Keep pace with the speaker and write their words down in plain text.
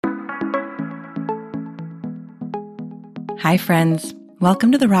Hi, friends.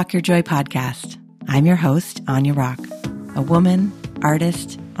 Welcome to the Rock Your Joy podcast. I'm your host, Anya Rock, a woman,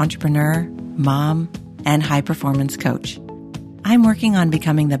 artist, entrepreneur, mom, and high-performance coach. I'm working on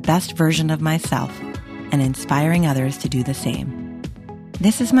becoming the best version of myself and inspiring others to do the same.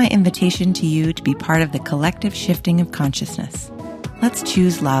 This is my invitation to you to be part of the collective shifting of consciousness. Let's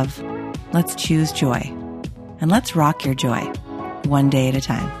choose love, let's choose joy, and let's rock your joy, one day at a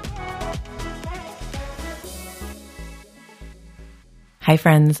time. Hi,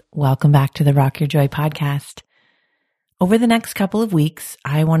 friends. Welcome back to the Rock Your Joy podcast. Over the next couple of weeks,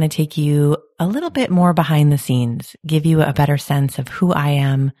 I want to take you a little bit more behind the scenes, give you a better sense of who I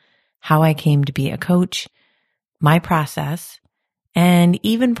am, how I came to be a coach, my process, and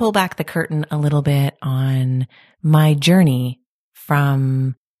even pull back the curtain a little bit on my journey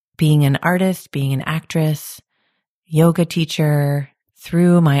from being an artist, being an actress, yoga teacher,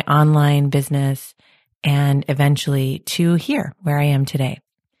 through my online business, and eventually to here, where I am today.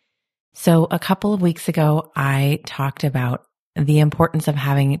 So a couple of weeks ago, I talked about the importance of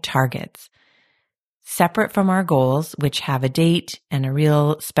having targets separate from our goals, which have a date and a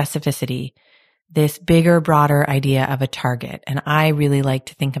real specificity, this bigger, broader idea of a target. And I really like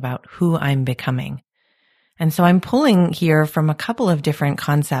to think about who I'm becoming. And so I'm pulling here from a couple of different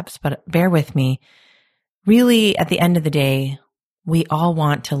concepts, but bear with me. Really, at the end of the day, we all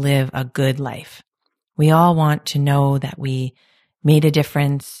want to live a good life. We all want to know that we made a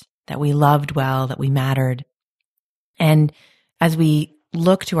difference, that we loved well, that we mattered. And as we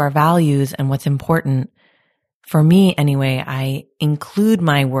look to our values and what's important, for me anyway, I include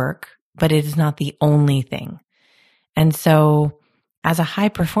my work, but it is not the only thing. And so as a high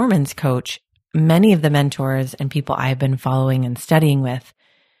performance coach, many of the mentors and people I've been following and studying with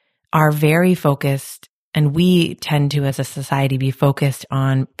are very focused, and we tend to, as a society, be focused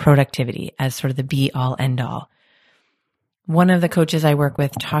on productivity as sort of the be-all, end-all. One of the coaches I work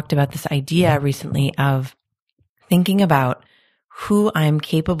with talked about this idea recently of thinking about who I'm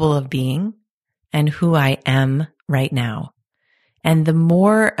capable of being and who I am right now. And the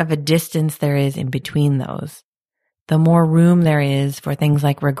more of a distance there is in between those, the more room there is for things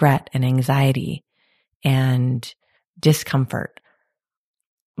like regret and anxiety and discomfort.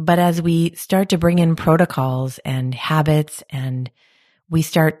 But as we start to bring in protocols and habits, and we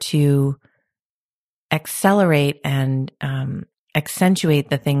start to accelerate and accentuate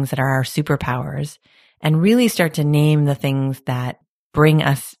the things that are our superpowers, and really start to name the things that bring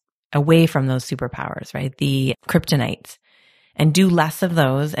us away from those superpowers, right? The kryptonites, and do less of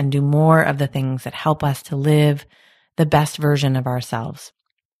those and do more of the things that help us to live the best version of ourselves.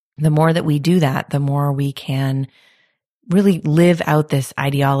 The more that we do that, the more we can really live out this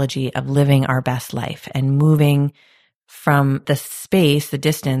ideology of living our best life and moving from the space, the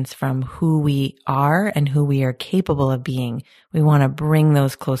distance from who we are and who we are capable of being. We want to bring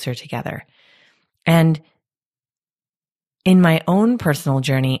those closer together. And in my own personal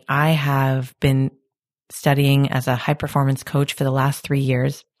journey, I have been studying as a high performance coach for the last 3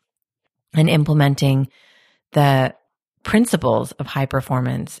 years and implementing the principles of high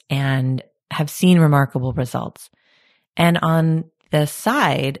performance and have seen remarkable results. And on the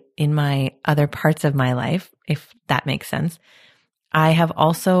side, in my other parts of my life, if that makes sense, I have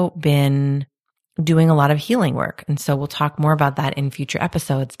also been doing a lot of healing work. And so we'll talk more about that in future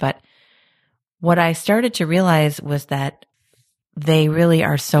episodes. But what I started to realize was that they really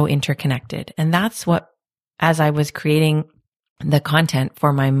are so interconnected. And that's what, as I was creating the content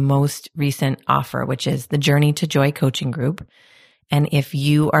for my most recent offer, which is the Journey to Joy coaching group. And if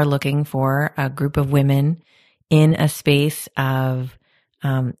you are looking for a group of women in a space of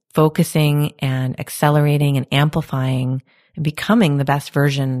focusing and accelerating and amplifying and becoming the best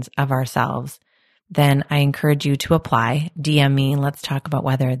versions of ourselves, then I encourage you to apply. DM me and let's talk about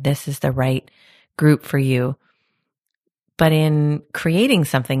whether this is the right group for you. But in creating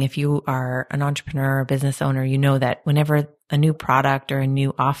something, if you are an entrepreneur or business owner, you know that whenever a new product or a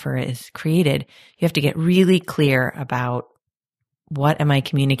new offer is created, you have to get really clear about what am I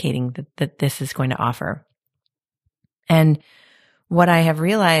communicating that this is going to offer. And what I have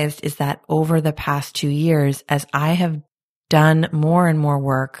realized is that over the past 2 years, as I have done more and more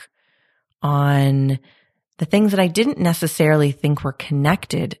work on the things that I didn't necessarily think were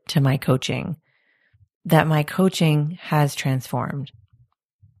connected to my coaching, that my coaching has transformed.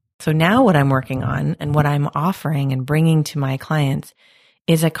 So now what I'm working on and what I'm offering and bringing to my clients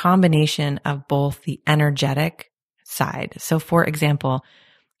is a combination of both the energetic side. So for example,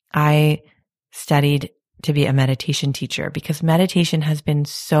 I studied to be a meditation teacher because meditation has been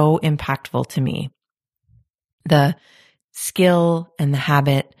so impactful to me. The skill and the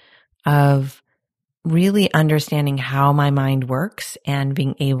habit of really understanding how my mind works and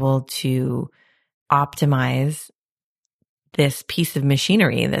being able to optimize this piece of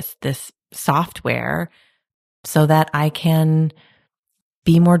machinery, this software, so that I can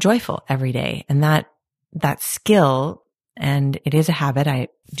be more joyful every day. And that skill, and it is a habit I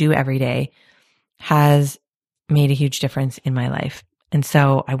do every day, has made a huge difference in my life. And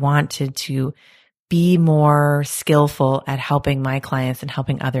so I wanted to be more skillful at helping my clients and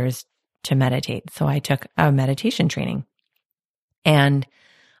helping others to meditate. So I took a meditation training, and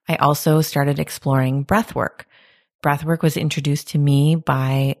I also started exploring breath work. Breath work was introduced to me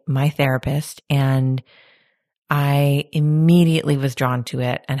by my therapist, and I immediately was drawn to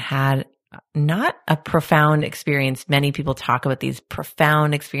it and had not a profound experience. Many people talk about these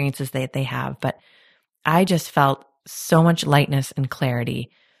profound experiences that they have, but I just felt so much lightness and clarity.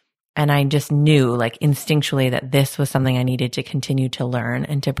 And I just knew, like, instinctually, that this was something I needed to continue to learn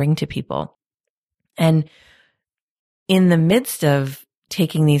and to bring to people. And in the midst of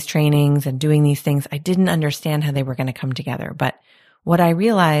taking these trainings and doing these things, I didn't understand how they were going to come together. But what I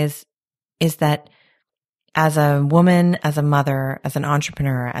realized is that as a woman, as a mother, as an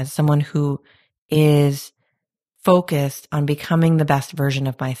entrepreneur, as someone who is focused on becoming the best version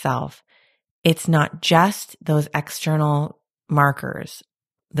of myself, it's not just those external markers,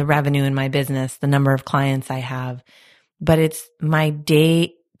 the revenue in my business, the number of clients I have, but it's my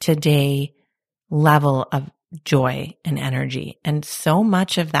day-to-day level of joy and energy. And so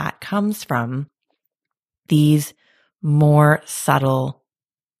much of that comes from these more subtle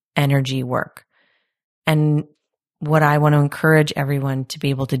energy work. And what I want to encourage everyone to be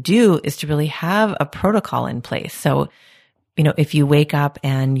able to do is to really have a protocol in place. So, if you wake up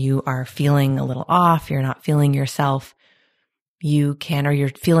and you are feeling a little off, you're not feeling yourself, you can, or you're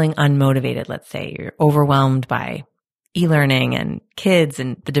feeling unmotivated, let's say you're overwhelmed by e-learning and kids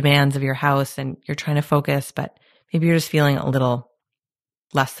and the demands of your house, and you're trying to focus, but maybe you're just feeling a little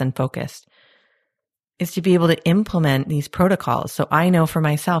less than focused, is to be able to implement these protocols. So I know for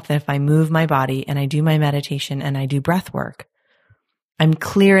myself that if I move my body and I do my meditation and I do breath work, I'm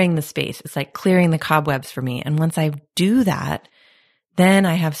clearing the space. It's like clearing the cobwebs for me. And once I do that, then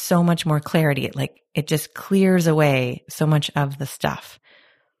I have so much more clarity. It just clears away so much of the stuff.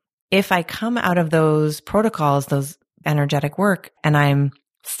 If I come out of those protocols, those energetic work, and I'm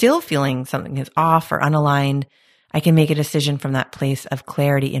still feeling something is off or unaligned, I can make a decision from that place of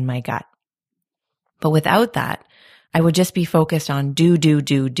clarity in my gut. But without that, I would just be focused on do,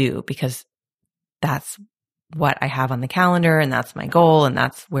 because that's what I have on the calendar and that's my goal and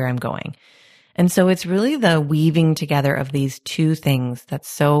that's where I'm going. And so it's really the weaving together of these two things that's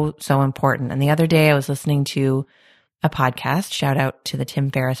so, so important. And the other day I was listening to a podcast, shout out to the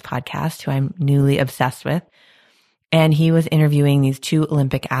Tim Ferriss podcast, who I'm newly obsessed with. And he was interviewing these two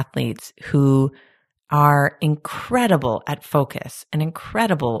Olympic athletes who are incredible at focus and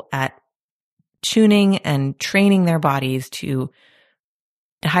incredible at tuning and training their bodies to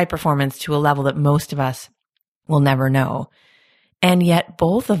high performance to a level that most of us will never know. And yet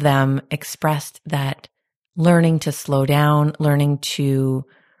both of them expressed that learning to slow down, learning to,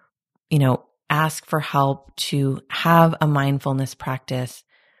 ask for help, to have a mindfulness practice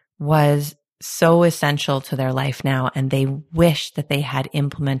was so essential to their life now. And they wish that they had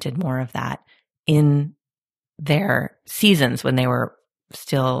implemented more of that in their seasons when they were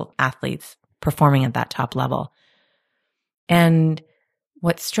still athletes performing at that top level. And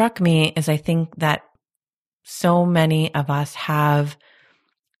what struck me is I think that so many of us have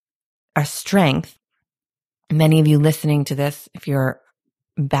a strength. Many of you listening to this, if you're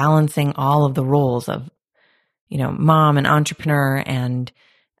balancing all of the roles of, mom and entrepreneur and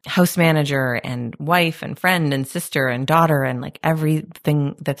house manager and wife and friend and sister and daughter and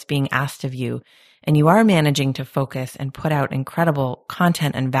everything that's being asked of you, and you are managing to focus and put out incredible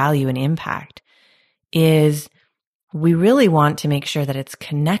content and value and impact, is we really want to make sure that it's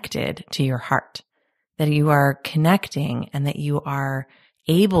connected to your heart, that you are connecting and that you are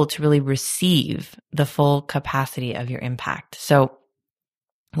able to really receive the full capacity of your impact. So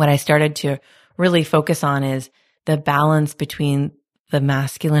what I started to really focus on is the balance between the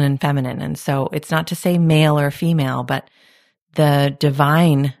masculine and feminine. And so it's not to say male or female, but the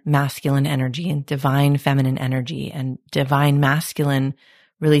divine masculine energy and divine feminine energy, and divine masculine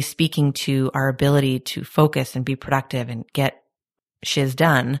really speaking to our ability to focus and be productive and get shiz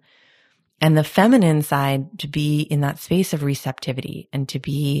done. And the feminine side to be in that space of receptivity and to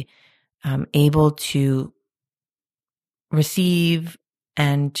be able to receive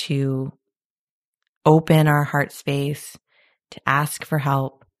and to open our heart space, to ask for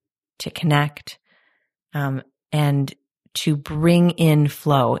help, to connect, and to bring in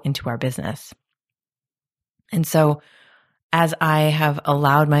flow into our business. And so as I have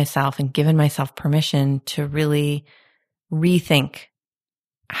allowed myself and given myself permission to really rethink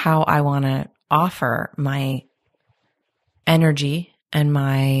how I want to offer my energy and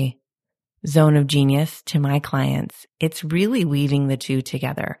my zone of genius to my clients, it's really weaving the two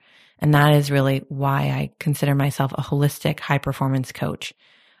together. And that is really why I consider myself a holistic high performance coach.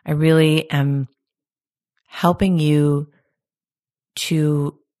 I really am helping you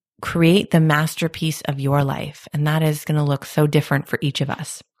to create the masterpiece of your life. And that is going to look so different for each of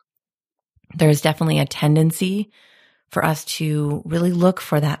us. There's definitely a tendency for us to really look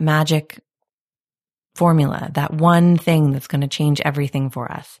for that magic formula, that one thing that's going to change everything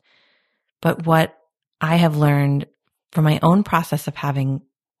for us. But what I have learned from my own process of having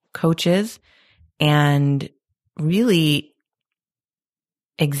coaches and really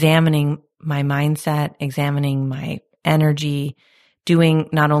examining my mindset, examining my energy, doing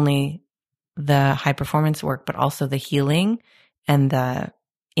not only the high performance work, but also the healing and the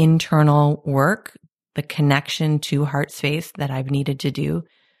internal work, the connection to heart space that I've needed to do,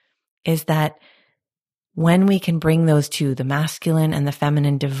 is that when we can bring those two, the masculine and the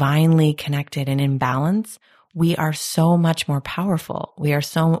feminine, divinely connected and in balance, we are so much more powerful. We are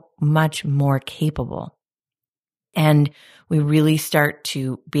so much more capable. And we really start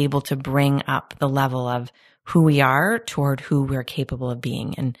to be able to bring up the level of who we are toward who we're capable of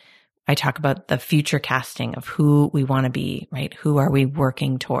being. And I talk about the future casting of who we want to be, right? Who are we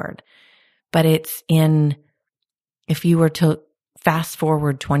working toward? But it's if you were to fast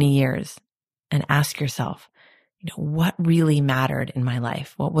forward 20 years and ask yourself, what really mattered in my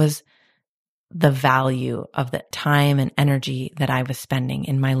life? What was the value of the time and energy that I was spending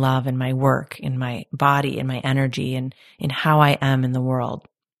in my love and my work, in my body and my energy, and in how I am in the world?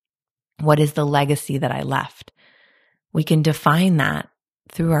 What is the legacy that I left? We can define that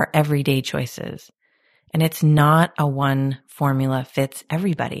through our everyday choices. And it's not a one formula fits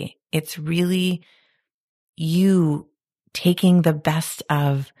everybody. It's really you taking the best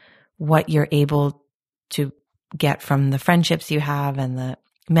of what you're able to get from the friendships you have and the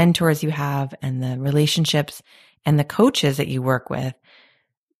mentors you have and the relationships and the coaches that you work with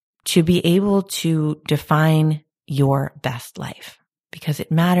to be able to define your best life. Because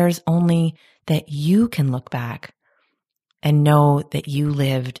it matters only that you can look back and know that you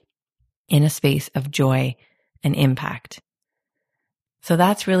lived in a space of joy and impact. So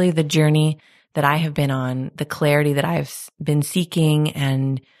that's really the journey that I have been on, the clarity that I've been seeking,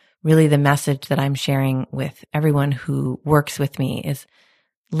 and really the message that I'm sharing with everyone who works with me is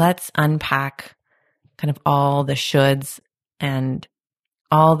let's unpack kind of all the shoulds and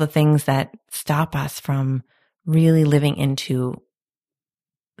all the things that stop us from really living into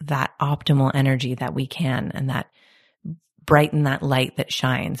that optimal energy that we can, and that brighten that light that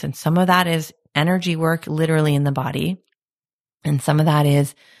shines. And some of that is energy work literally in the body. And some of that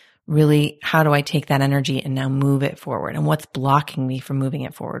is really, how do I take that energy and now move it forward? And what's blocking me from moving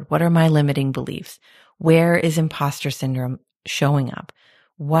it forward? What are my limiting beliefs? Where is imposter syndrome showing up?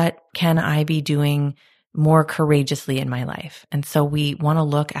 What can I be doing more courageously in my life? And so we want to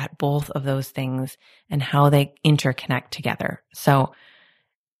look at both of those things and how they interconnect together. So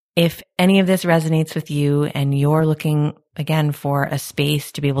if any of this resonates with you and you're looking, again, for a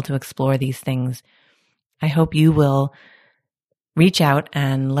space to be able to explore these things, I hope you will reach out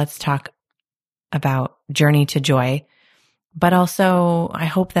and let's talk about Journey to Joy. But also, I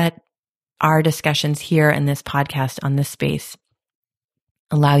hope that our discussions here in this podcast on this space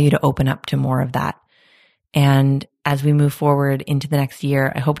allow you to open up to more of that. And as we move forward into the next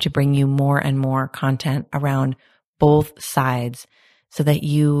year, I hope to bring you more and more content around both sides, so that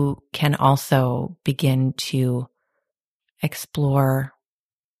you can also begin to explore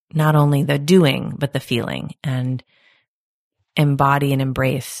not only the doing, but the feeling, and embody and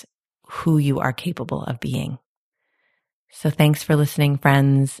embrace who you are capable of being. So thanks for listening,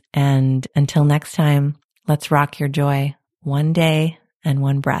 friends. And until next time, let's rock your joy one day and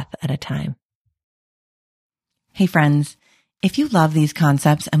one breath at a time. Hey, friends, if you love these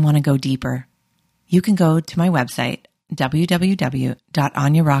concepts and want to go deeper, you can go to my website,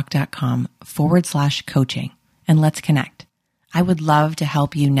 www.anyarock.com/coaching, and let's connect. I would love to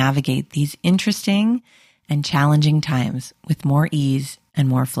help you navigate these interesting and challenging times with more ease and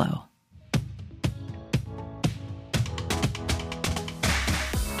more flow.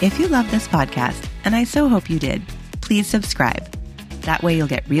 If you love this podcast, and I so hope you did, please subscribe. That way you'll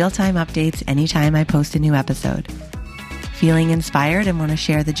get real-time updates anytime I post a new episode. Feeling inspired and want to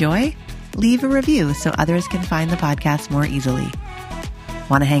share the joy? Leave a review so others can find the podcast more easily.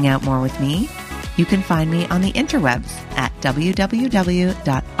 Want to hang out more with me? You can find me on the interwebs at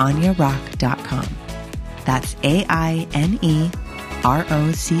www.anyarock.com. That's AINEROCK.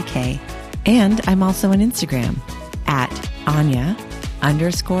 And I'm also on Instagram at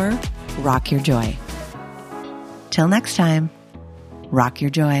Anya_rockyourjoy. Till next time, rock your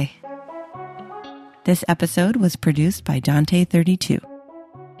joy. This episode was produced by Dante32.